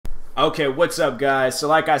Okay, what's up, guys? So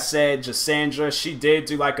like I said, Cassandra, she did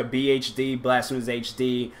do like a BHD, Blasphemous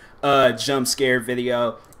HD, jump scare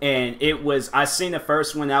video. And it was, I seen the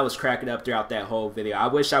first one, I was cracking up throughout that whole video. I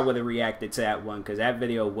wish I would have reacted to that one because that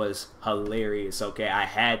video was hilarious, okay? I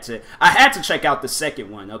had to check out the second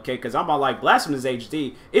one, okay? Because I'm all like, Blasphemous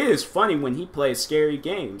HD, it is funny when he plays scary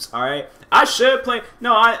games, alright? I should play,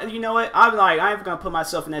 no, you know what? I'm like, I ain't gonna put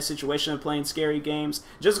myself in that situation of playing scary games.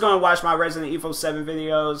 Just gonna watch my Resident Evil 7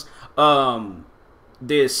 videos,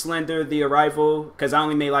 the Slender, The Arrival, because I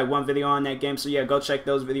only made like one video on that game, so yeah, go check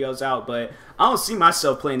those videos out. But I don't see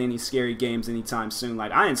myself playing any scary games anytime soon.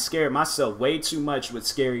 Like, I ain't scared myself way too much with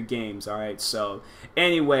scary games, alright? So,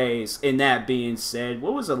 anyways, in that being said,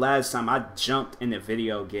 what was the last time I jumped in a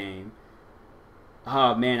video game?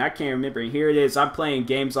 Oh man, I can't remember. Here it is. I'm playing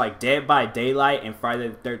games like Dead by Daylight and Friday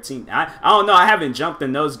the 13th. I don't know. I haven't jumped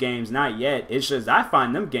in those games, not yet. It's just I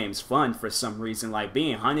find them games fun for some reason. Like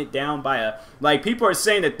being hunted down by a, like, people are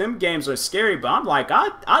saying that them games are scary, but I'm like,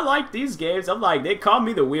 I like these games. I'm like, they call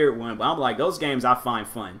me the weird one, but I'm like, those games I find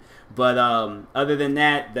fun. But other than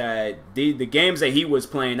that, the games that he was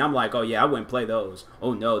playing, I'm like, oh yeah, I wouldn't play those.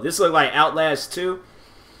 Oh no, this looked like Outlast 2.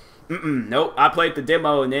 Nope. I played the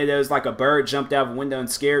demo and then there was like a bird jumped out of a window and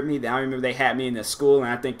scared me. Then I remember they had me in the school and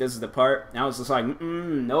I think this is the part. And I was just like,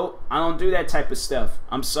 nope. I don't do that type of stuff.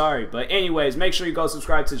 I'm sorry. But anyways, make sure you go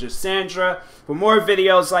subscribe to Cassandra for more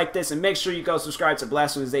videos like this. And make sure you go subscribe to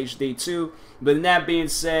Blasphemous HD too. But in that being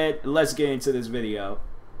said, let's get into this video.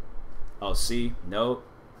 Oh, see? Nope.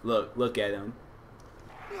 Look at him.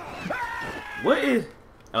 What is...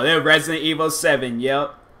 Oh, they're Resident Evil 7.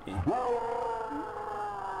 Yep.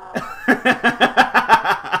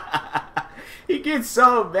 He gets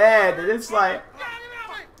so mad that it's like,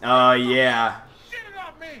 oh yeah.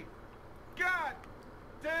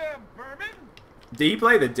 Did he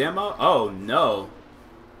play the demo? Oh no.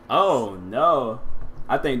 Oh no.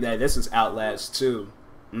 I think that this is Outlast 2.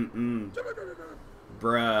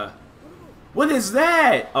 Bruh. What is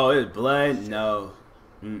that? Oh, it's blood? No.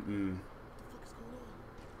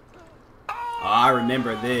 Oh, I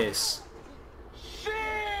remember this.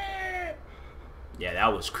 Yeah,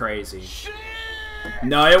 that was crazy.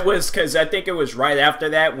 No, it was because I think it was right after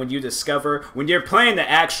that when you discover, when you're playing the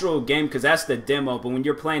actual game, because that's the demo, but when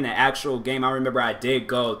you're playing the actual game, I remember I did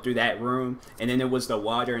go through that room, and then it was the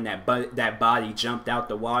water, and that body jumped out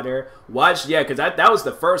the water. Yeah, because that was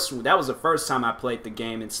the first time I played the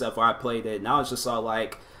game and stuff, or I played it, and I was just all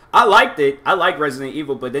like, I liked it. I like Resident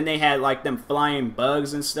Evil, but then they had like them flying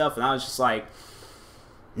bugs and stuff, and I was just like,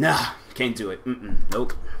 nah, can't do it.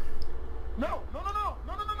 Nope. No.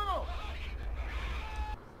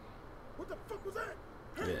 What the fuck was that?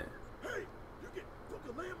 Hey, yeah. Hey, you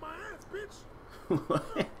can lay in my ass, bitch.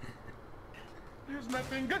 What? There's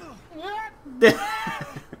nothing good. What?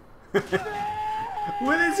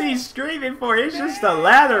 What is he screaming for? It's just the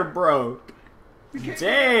ladder broke.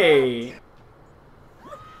 Dang.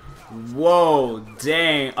 Whoa,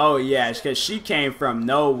 dang. Oh yeah, because she came from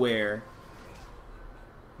nowhere.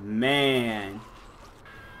 Man.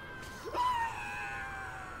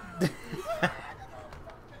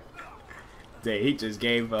 Dang, he just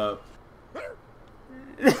gave up.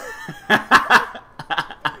 Yeah,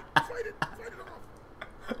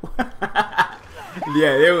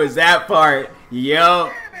 there was that part.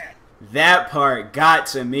 Yo, that part got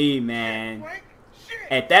to me, man.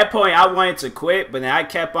 At that point, I wanted to quit, but then I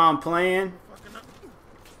kept on playing.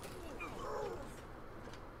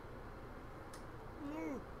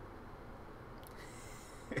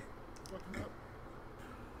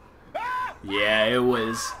 Yeah, it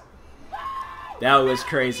was. That was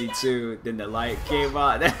crazy too. Then the light came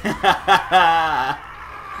on.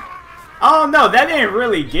 Oh no, that didn't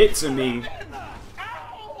really get to me.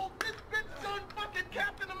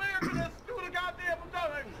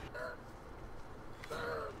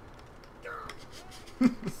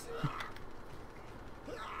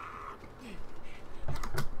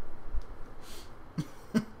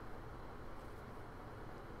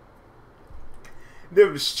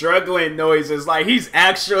 Them struggling noises, like he's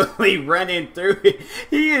actually running through it.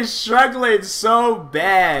 He is struggling so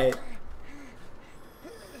bad.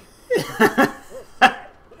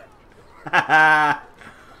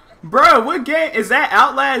 Bro, what game is that?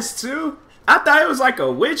 Outlast 2? I thought it was like a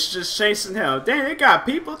witch just chasing him. Dang, they got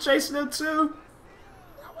people chasing him too.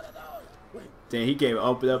 Dang, he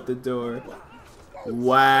opened up the door.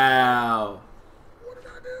 Wow.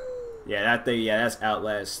 Yeah, that thing. Yeah, that's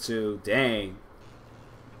Outlast 2. Dang.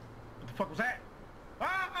 What the fuck was that?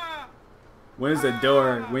 When's the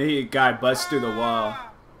door? When he guy busts through the wall?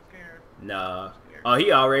 Nah. Oh,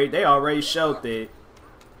 they already showed it.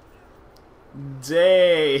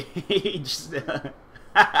 Dang.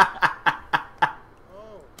 Oh.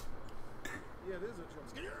 Yeah, this is a jump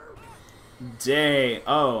scare. Dang.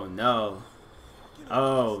 Oh no.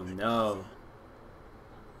 Oh no.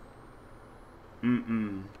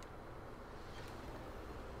 Mm-mm.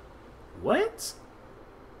 What?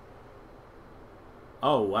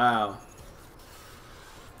 Oh wow.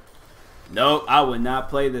 Nope, I would not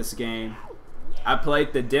play this game. I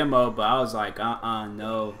played the demo, but I was like,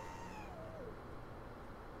 no.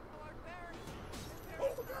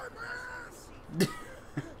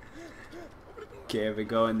 Can't even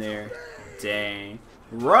go in there. Dang.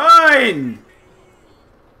 Run!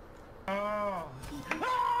 Oh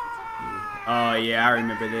yeah, I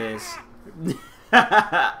remember this.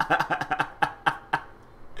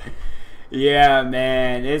 Yeah,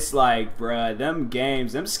 man, it's like, bruh, them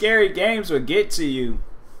games, them scary games would get to you.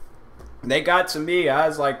 They got to me. I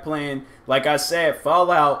was like playing, like I said,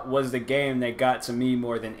 Fallout was the game that got to me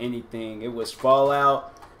more than anything. It was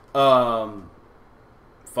Fallout, it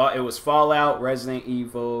was Fallout, Resident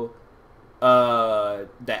Evil,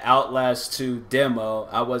 the Outlast 2 demo.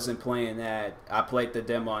 I wasn't playing that. I played the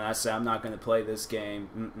demo and I said I'm not gonna play this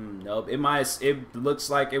game. Nope. It looks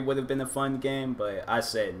like it would have been a fun game, but I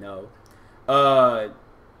said no.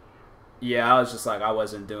 Yeah, I was just like, I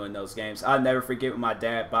wasn't doing those games. I'll never forget when my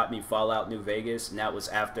dad bought me Fallout New Vegas, and that was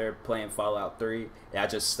after playing Fallout 3. And I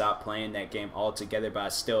just stopped playing that game altogether, but I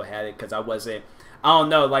still had it because I don't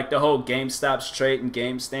know, like the whole GameStop trading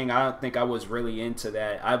games thing, I don't think I was really into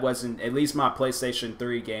that. I wasn't, at least my PlayStation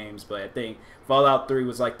 3 games, but I think Fallout 3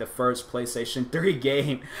 was like the first PlayStation 3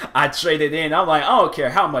 game I traded in. I'm like, I don't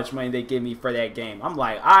care how much money they give me for that game. I'm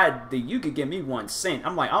like, you could give me 1 cent.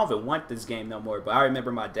 I'm like, I don't even want this game no more. But I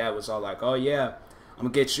remember my dad was all like, oh yeah, I'm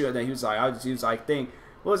gonna get you. And then he was like,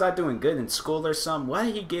 what was I doing good in school or something? Why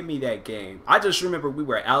did he give me that game? I just remember we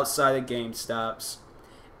were outside of GameStops.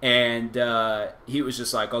 And he was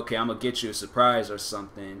just like, okay, I'm going to get you a surprise or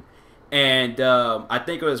something. And I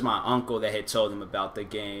think it was my uncle that had told him about the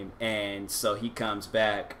game. And so he comes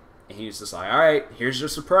back and he was just like, all right, here's your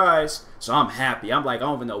surprise. So I'm happy. I'm like, I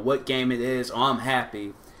don't even know what game it is. Oh, I'm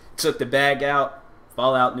happy. Took the bag out,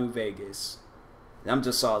 Fallout New Vegas. And I'm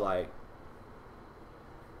just all like,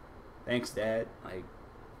 thanks, Dad. Like,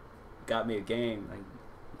 got me a game. Like,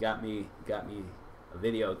 got me a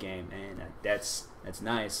video game, man. That's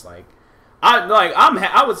nice. Like,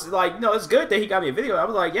 I was like, no, it's good that he got me a video. I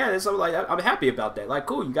was like, yeah, I'm happy about that. Like,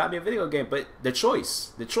 cool, you got me a video game, but the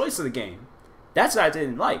choice of the game, that's what I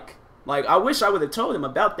didn't like. Like, I wish I would have told him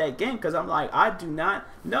about that game because I'm like, I do not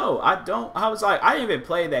know. I don't. I was like, I didn't even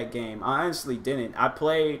play that game. I honestly didn't. I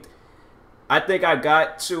think I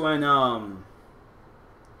got to an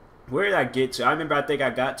where did I get to? I remember I think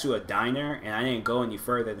I got to a diner and I didn't go any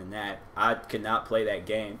further than that. I could not play that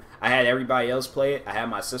game. I had everybody else play it. I had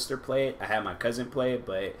my sister play it. I had my cousin play it,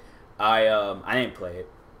 but I didn't play it.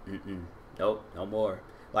 Nope, no more.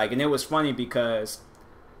 Like, and it was funny because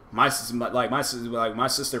my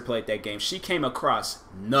sister played that game. She came across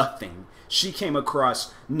nothing. She came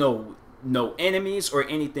across no enemies or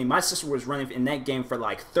anything. My sister was running in that game for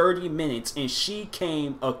like 30 minutes and she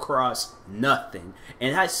came across nothing.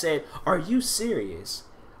 And I said, are you serious?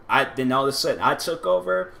 Then all of a sudden I took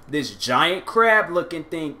over. This giant crab looking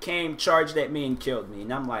thing came, charged at me and killed me.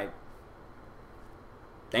 And I'm like,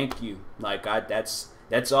 thank you. Like, that's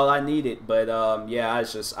all I needed. But yeah, I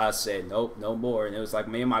said nope, no more. And it was like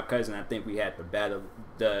me and my cousin, I think we had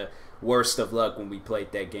the worst of luck when we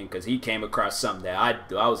played that game because he came across something that I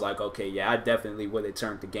was like, okay, yeah, I definitely would have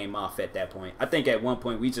turned the game off at that point. I think at one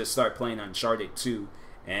point we just started playing Uncharted 2,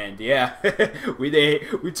 and yeah, we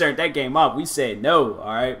turned that game off. We said no,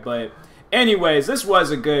 all right. But anyways, this was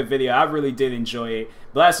a good video. I really did enjoy it.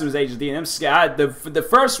 Blasphemous HD and the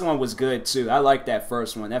first one was good too. I like that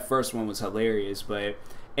first one. That first one was hilarious. But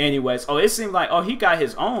anyways, oh, it seemed like, oh, he got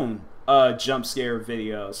his own jump scare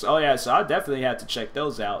videos. Oh yeah, so I'll definitely have to check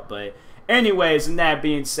those out. But anyways, and that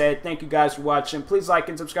being said, thank you guys for watching. Please like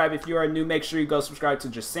and subscribe if you are new. Make sure you go subscribe to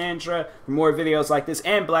Jasandra for more videos like this,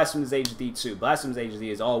 and Blasphemous HD too. Blasphemous HD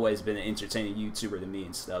has always been an entertaining YouTuber to me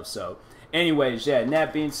and stuff. So anyways, yeah, and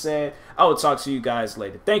that being said, I will talk to you guys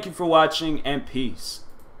later. Thank you for watching, and peace.